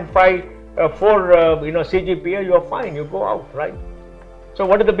 4.5, 4 CGPA, you are fine. You go out, right? So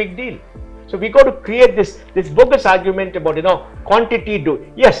what is the big deal? So we got to create this bogus argument about quantity.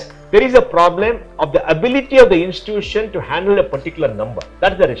 Yes, there is a problem of the ability of the institution to handle a particular number.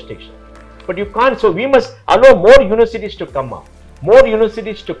 That's the restriction. But you can't. So we must allow more universities to come up, more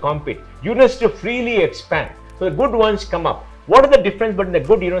universities to compete, universities to freely expand. So the good ones come up. What is the difference between a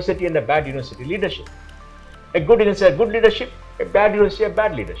good university and a bad university? Leadership. A good university, a good leadership. A bad university, a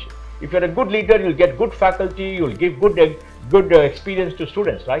bad leadership. If you're a good leader, you'll get good faculty, you'll give good experience to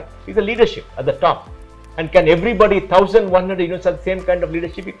students, right? It's the leadership at the top. And can everybody, 1,100 universities have the same kind of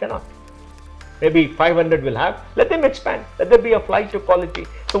leadership? You cannot. Maybe 500 will have. Let them expand. Let there be a flight to quality.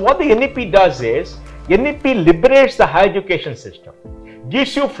 So what the NEP does is, NEP liberates the higher education system,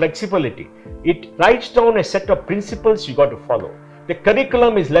 gives you flexibility. It writes down a set of principles you got to follow. The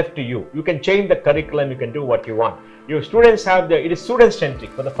curriculum is left to you. You can change the curriculum, you can do what you want. Your students it is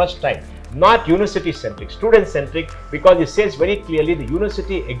student-centric for the first time, not university-centric, student-centric, because it says very clearly the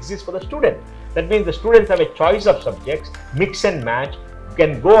university exists for the student. That means the students have a choice of subjects, mix and match,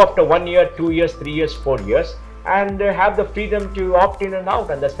 can go after 1 year, 2 years, 3 years, 4 years, and have the freedom to opt in and out,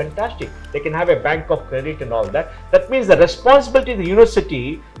 and that's fantastic. They can have a bank of credit and all that. That means the responsibility of the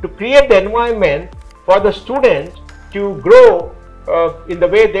university to create the environment for the student to grow in the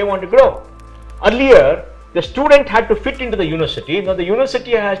way they want to grow. Earlier, the student had to fit into the university. Now the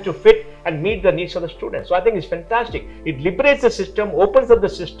university has to fit and meet the needs of the students. So I think it's fantastic. It liberates the system, opens up the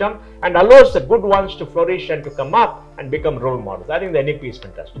system, and allows the good ones to flourish and to come up and become role models. I think the NEP is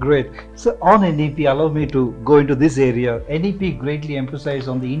fantastic. Great. So on NEP, allow me to go into this area. NEP greatly emphasized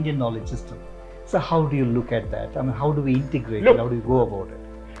on the Indian knowledge system. So how do you look at that? I mean, how do we integrate it? How do we go about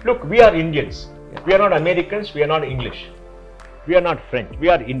it? Look, we are Indians. Yeah. We are not Americans. We are not English. We are not French. We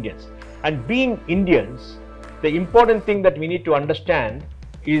are Indians. And being Indians, the important thing that we need to understand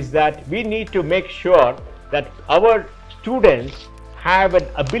is that we need to make sure that our students have an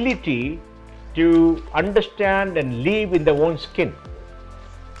ability to understand and live in their own skin.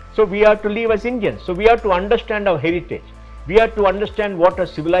 So we have to live as Indians. So we have to understand our heritage. We have to understand what our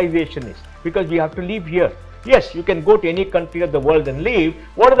civilization is, because we have to live here. Yes, you can go to any country of the world and live.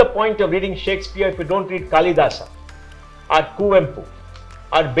 What is the point of reading Shakespeare if you don't read Kalidasa, or Kuvempu,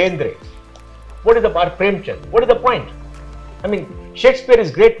 or Bendre? What is our Premchand? What is the point? I mean, Shakespeare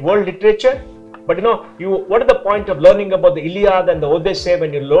is great world literature, but what is the point of learning about the Iliad and the Odyssey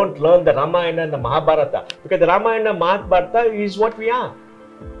when you don't learn the Ramayana and the Mahabharata? Because the Ramayana and Mahabharata is what we are.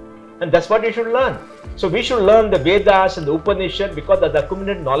 And that's what you should learn. So we should learn the Vedas and the Upanishad because that's the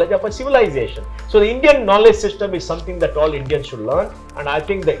accumulated knowledge of a civilization. So the Indian knowledge system is something that all Indians should learn. And I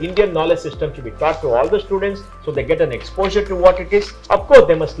think the Indian knowledge system should be taught to all the students so they get an exposure to what it is. Of course,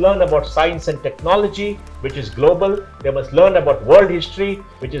 they must learn about science and technology, which is global. They must learn about world history,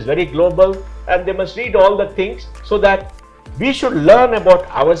 which is very global. And they must read all the things so that we should learn about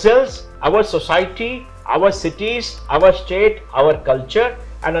ourselves, our society, our cities, our state, our culture.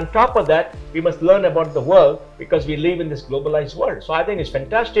 And on top of that, we must learn about the world because we live in this globalized world. So I think it's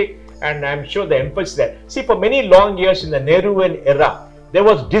fantastic, and I'm sure the emphasis there. See, for many long years in the Nehruvian era, there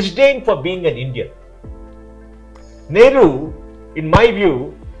was disdain for being an Indian. Nehru, in my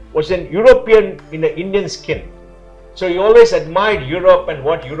view, was an European in an Indian skin. So he always admired Europe and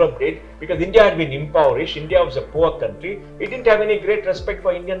what Europe did because India had been impoverished. India was a poor country. He didn't have any great respect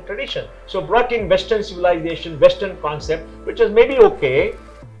for Indian tradition. So brought in Western civilization, Western concept, which was maybe okay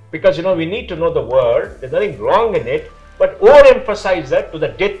because we need to know the world. There's nothing wrong in it, but overemphasize that to the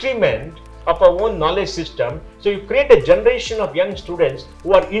detriment of our own knowledge system. So you create a generation of young students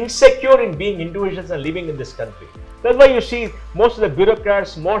who are insecure in being individuals and living in this country. That's why you see most of the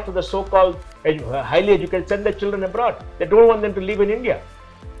bureaucrats, most of the so-called highly educated send their children abroad. They don't want them to live in India.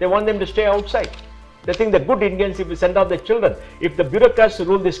 They want them to stay outside. They think the good Indians, if we send out their children, if the bureaucrats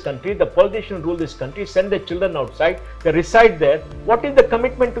rule this country, the politicians rule this country, send their children outside, they reside there, what is the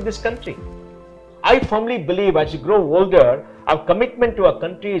commitment to this country? I firmly believe as you grow older, our commitment to our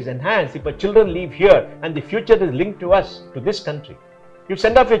country is enhanced if our children live here and the future is linked to us, to this country. You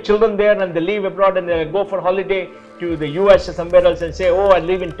send off your children there and they leave abroad and they go for holiday to the US or somewhere else and say, oh, I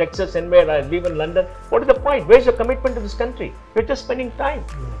live in Texas and where I live in London. What is the point? Where's your commitment to this country? You're just spending time.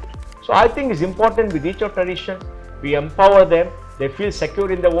 So I think it's important we reach our traditions, we empower them, they feel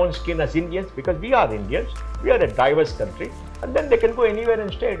secure in their own skin as Indians, because we are Indians, we are a diverse country, and then they can go anywhere and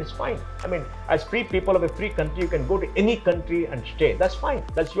stay, it's fine. I mean, as free people of a free country, you can go to any country and stay, that's fine,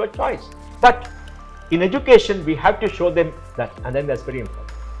 that's your choice. But in education, we have to show them that, and then that's very important.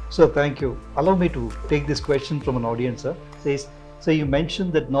 Sir, thank you. Allow me to take this question from an audience, sir. Says, so you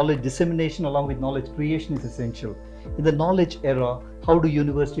mentioned that knowledge dissemination along with knowledge creation is essential. In the knowledge era, how do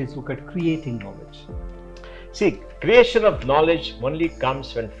universities look at creating knowledge? See, creation of knowledge only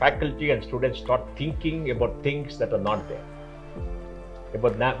comes when faculty and students start thinking about things that are not there.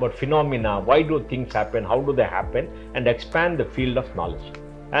 About phenomena, why do things happen, how do they happen, and expand the field of knowledge.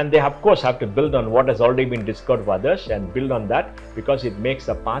 And they of course have to build on what has already been discovered by others and build on that, because it makes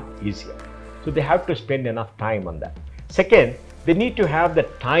the path easier. So they have to spend enough time on that. Second, they need to have the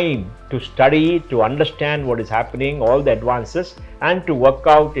time to study, to understand what is happening, all the advances, and to work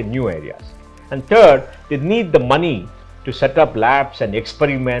out in new areas. And third, they need the money to set up labs and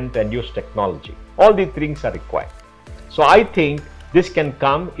experiment and use technology. All these things are required. So I think this can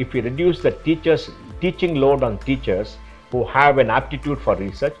come if we reduce the teaching load on teachers who have an aptitude for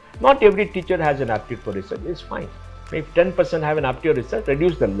research. Not every teacher has an aptitude for research, it's fine. If 10% have an aptitude for research,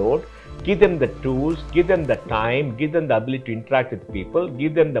 reduce the load, give them the tools, give them the time, give them the ability to interact with people,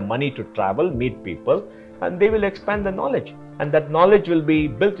 give them the money to travel, meet people, and they will expand the knowledge. And that knowledge will be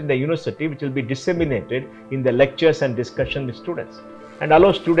built in the university, which will be disseminated in the lectures and discussion with students. And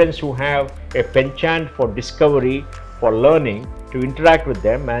allow students who have a penchant for discovery, for learning, to interact with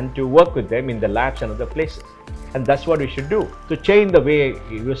them and to work with them in the labs and other places. And that's what we should do, to change the way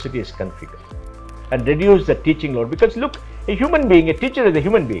university is configured and reduce the teaching load. Because look, a human being, a teacher is a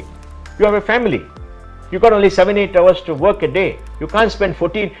human being. You have a family. You got only 7-8 hours to work a day. You can't spend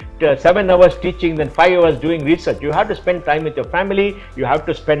 7 hours teaching, then 5 hours doing research. You have to spend time with your family. You have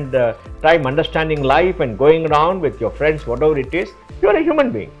to spend time understanding life and going around with your friends, whatever it is. You are a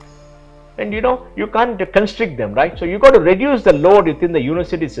human being. And you can't constrict them, right? So you got to reduce the load within the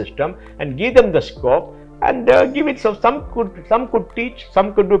university system and give them the scope and give it. So some could teach,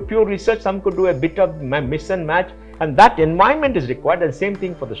 some could do pure research, some could do a bit of mix and match, and that environment is required, and same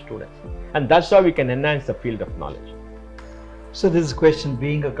thing for the students. And that's how we can enhance the field of knowledge. So this is a question,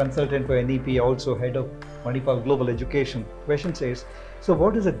 being a consultant for NEP, also head of Manipal Global Education. Question says, so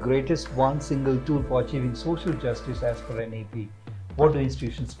what is the greatest one single tool for achieving social justice as per NEP? What do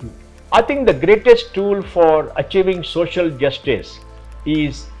institutions do? I think the greatest tool for achieving social justice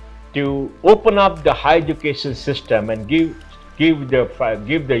is to open up the higher education system and give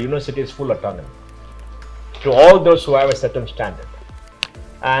the universities full autonomy to all those who have a certain standard.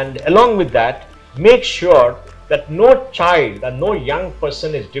 And along with that, make sure that no child and no young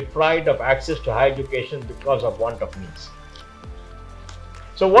person is deprived of access to higher education because of want of means.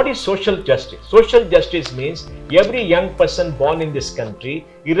 So what is social justice? Social justice means every young person born in this country,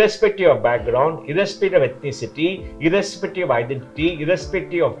 irrespective of background, irrespective of ethnicity, irrespective of identity,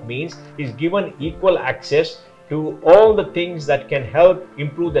 irrespective of means, is given equal access to all the things that can help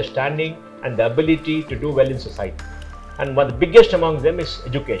improve the standing and the ability to do well in society. And one of the biggest among them is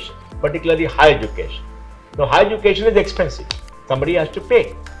education, particularly higher education. Now, higher education is expensive. Somebody has to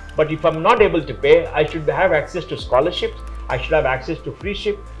pay. But if I'm not able to pay, I should have access to scholarships. I should have access to free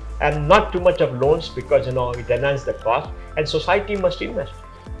ship and not too much of loans, because it enhances the cost. And society must invest.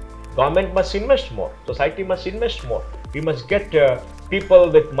 Government must invest more. Society must invest more. We must get people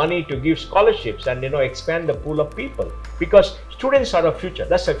with money to give scholarships and expand the pool of people, because students are our future.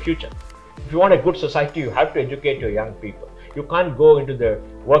 That's our future. If you want a good society, you have to educate your young people. You can't go into the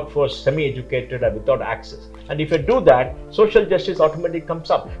workforce semi-educated and without access. And if you do that, social justice automatically comes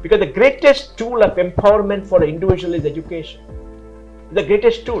up, because the greatest tool of empowerment for an individual is education. The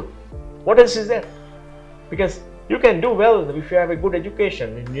greatest tool. What else is there? Because you can do well if you have a good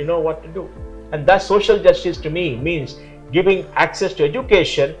education and you know what to do. And that social justice to me means giving access to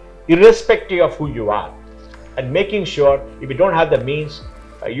education irrespective of who you are, and making sure if you don't have the means,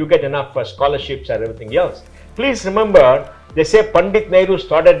 you get enough for scholarships and everything else. Please remember, they say Pandit Nehru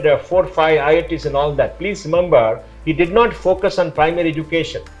started 4 or 5 IITs and all that. Please remember, he did not focus on primary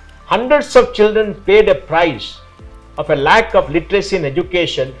education. Hundreds of children paid a price of a lack of literacy in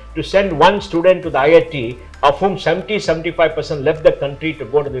education to send one student to the IIT, of whom 70-75% left the country to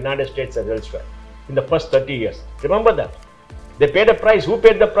go to the United States and elsewhere in the first 30 years. Remember that. They paid a price. Who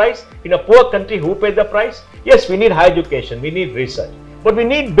paid the price? In a poor country, who paid the price? Yes, we need higher education, we need research, but we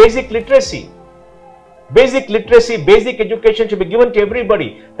need basic literacy. Basic literacy, basic education should be given to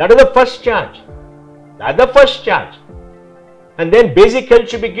everybody. That is the first charge. That's the first charge. And then basic health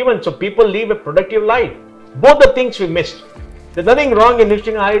should be given so people live a productive life. Both the things we missed. There's nothing wrong in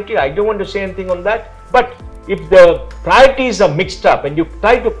listening to IIT. I don't want to say anything on that. But if the priorities are mixed up and you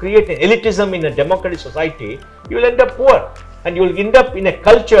try to create an elitism in a democratic society, you will end up poor. And you will end up in a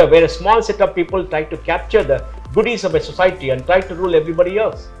culture where a small set of people try to capture the goodies of a society and try to rule everybody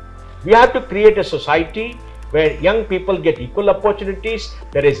else. We have to create a society where young people get equal opportunities,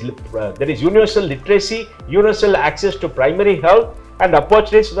 there is universal literacy, universal access to primary health and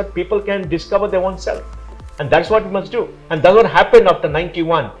opportunities so that people can discover their own self. And that's what we must do. And that's what happened after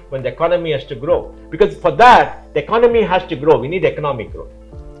 91 when the economy has to grow. Because for that, the economy has to grow. We need economic growth.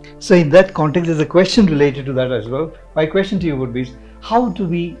 So in that context, there's a question related to that as well. My question to you would be, how do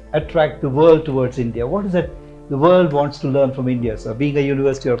we attract the world towards India? What is it the world wants to learn from India? So being a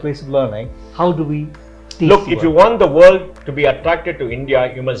university or a place of learning, how do we teach? Look, if you want the world to be attracted to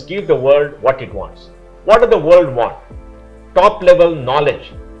India, you must give the world what it wants. What does the world want? Top level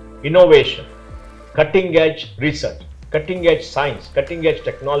knowledge, innovation, cutting edge research, cutting edge science, cutting edge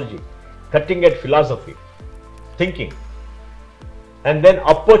technology, cutting edge philosophy, thinking, and then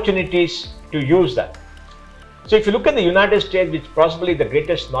opportunities to use that. So if you look at the United States, which is possibly the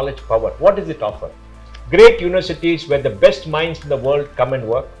greatest knowledge power, what does it offer? Great universities where the best minds in the world come and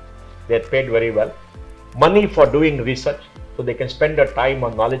work. They are paid very well. Money for doing research, so they can spend their time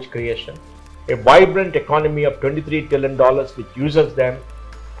on knowledge creation. A vibrant economy of $23 trillion which uses them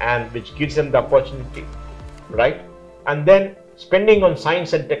and which gives them the opportunity, right? And then spending on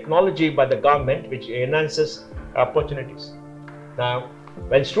science and technology by the government, which enhances opportunities. Now,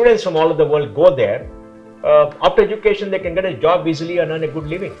 when students from all over the world go there, after education, they can get a job easily and earn a good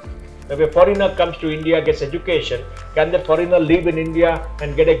living. If a foreigner comes to India, gets education, can the foreigner live in India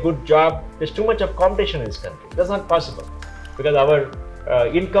and get a good job? There's too much of competition in this country. That's not possible because our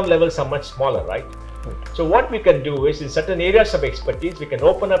income levels are much smaller, right? So what we can do is in certain areas of expertise, we can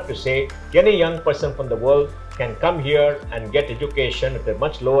open up to say any young person from the world can come here and get education at a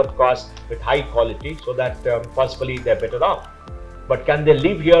much lower cost with high quality so that possibly they're better off. But can they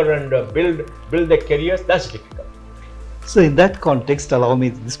live here and build their careers? That's difficult. So in that context, allow me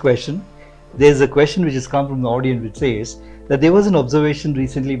this question. There's a question which has come from the audience which says that there was an observation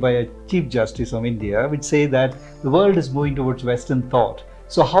recently by a Chief Justice of India which say that the world is moving towards Western thought.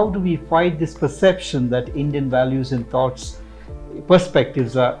 So how do we fight this perception that Indian values and thoughts,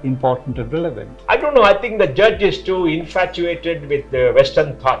 perspectives are important and relevant? I don't know. I think the judge is too infatuated with the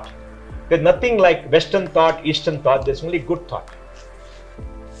Western thought. There's nothing like Western thought, Eastern thought. There's only good thought,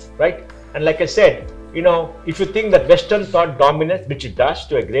 right? And like I said, you know, if you think that Western thought dominates, which it does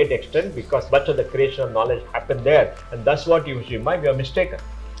to a great extent because much of the creation of knowledge happened there, and that's what you should imbibe, you're mistaken.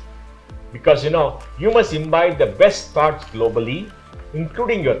 Because, you know, you must imbibe the best thoughts globally,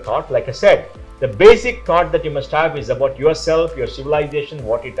 including your thought. Like I said, the basic thought that you must have is about yourself, your civilization,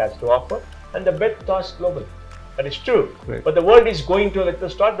 what it has to offer, and the best thoughts globally. That is true. Right. But the world is going to a Western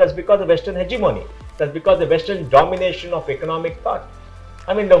thought. That's because of Western hegemony. That's because of the Western domination of economic thought.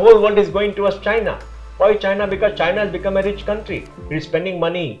 I mean, the whole world is going towards China. Why China? Because China has become a rich country. It is spending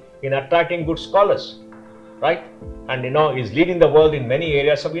money in attracting good scholars, right? And, you know, is leading the world in many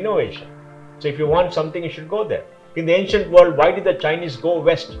areas of innovation. So if you want something, you should go there. In the ancient world, why did the Chinese go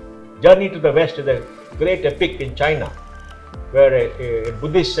west? Journey to the West is a great epic in China, where a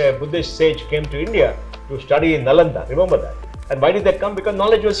Buddhist sage came to India to study in Nalanda. Remember that? And why did they come? Because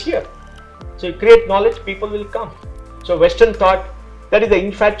knowledge was here. So you create knowledge, people will come. So Western thought, that is the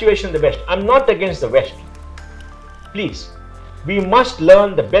infatuation of the West. I'm not against the West. Please, we must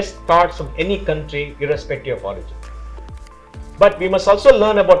learn the best thoughts from any country, irrespective of origin. But we must also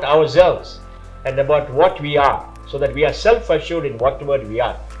learn about ourselves and about what we are, so that we are self-assured in whatever we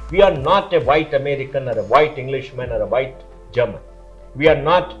are. We are not a white American or a white Englishman or a white German. We are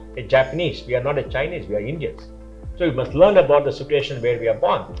not a Japanese. We are not a Chinese. We are Indians. So we must learn about the situation where we are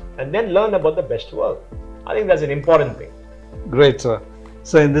born and then learn about the best world. I think that's an important thing. Great, sir.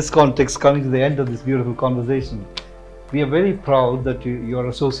 So in this context, coming to the end of this beautiful conversation, we are very proud that you are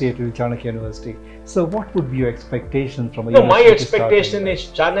associated with Chanakya University. So what would be your expectation from a university? My expectation is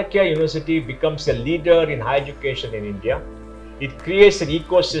Chanakya University becomes a leader in higher education in India. It creates an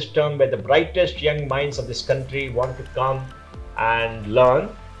ecosystem where the brightest young minds of this country want to come and learn.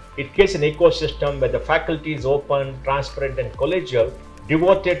 It creates an ecosystem where the faculty is open, transparent and collegial,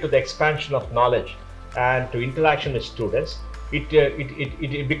 devoted to the expansion of knowledge and to interaction with students.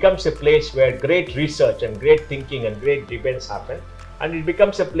 It becomes a place where great research and great thinking and great debates happen, and it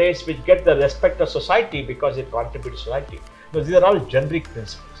becomes a place which gets the respect of society because it contributes to society. So these are all generic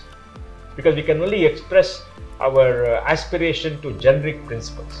principles. because we can only express our aspiration to generic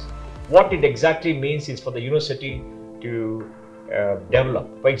principles. What it exactly means is for the university to develop.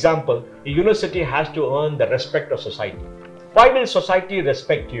 For example, a university has to earn the respect of society. Why will society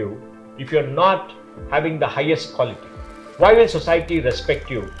respect you if you're not having the highest quality? Why will society respect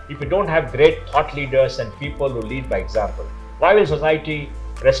you if you don't have great thought leaders and people who lead by example? Why will society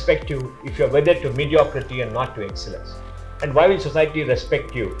respect you if you're wedded to mediocrity and not to excellence? And why will society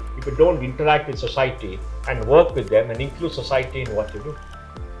respect you if you don't interact with society and work with them and include society in what you do?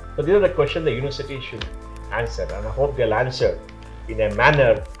 So these are the questions the university should answer, and I hope they'll answer in a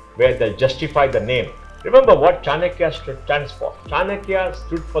manner where they'll justify the name. Remember what Chanakya stands for. Chanakya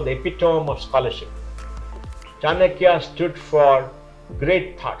stood for the epitome of scholarship. Chanakya stood for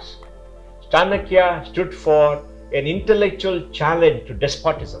great thoughts. Chanakya stood for an intellectual challenge to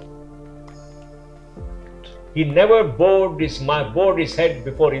despotism. He never bowed his head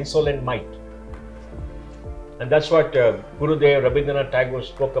before insolent might. And that's what Gurudev Rabindranath Tagore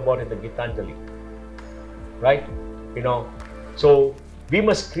spoke about in the Gitanjali. Right? So we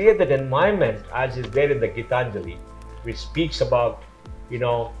must create that environment as is there in the Gitanjali, which speaks about,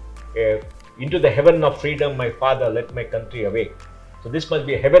 into the heaven of freedom, my father, let my country awake. So this must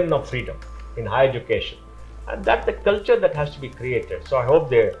be a heaven of freedom in higher education. And that's the culture that has to be created. So I hope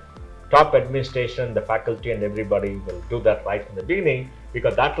the top administration, the faculty and everybody will do that right from the beginning,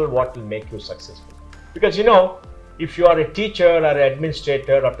 because that will what will make you successful. Because if you are a teacher or an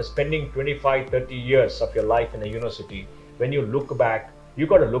administrator after spending 25, 30 years of your life in a university, when you look back, you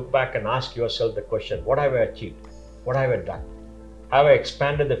got to look back and ask yourself the question, what have I achieved? What have I done? Have I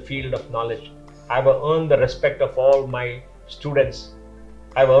expanded the field of knowledge? Have I earned the respect of all my students?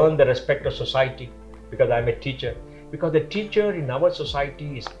 Have I earned the respect of society because I'm a teacher? Because the teacher in our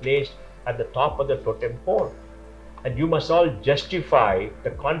society is placed at the top of the totem pole. And you must all justify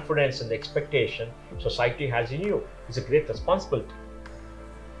the confidence and the expectation society has in you. It's a great responsibility.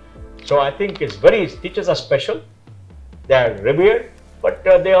 So I think teachers are special, they are revered, but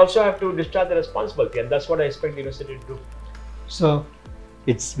they also have to discharge the responsibility, and that's what I expect the university to do. So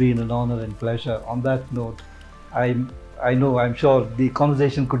it's been an honor and pleasure. On that note, I'm sure the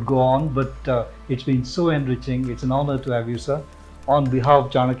conversation could go on, but it's been so enriching. It's an honor to have you, sir. On behalf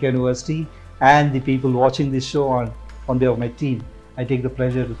of Chanakya University and the people watching this show on behalf of my team, I take the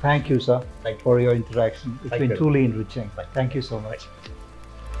pleasure to thank you, sir, for your interaction. It's been truly enriching. Thank you so much.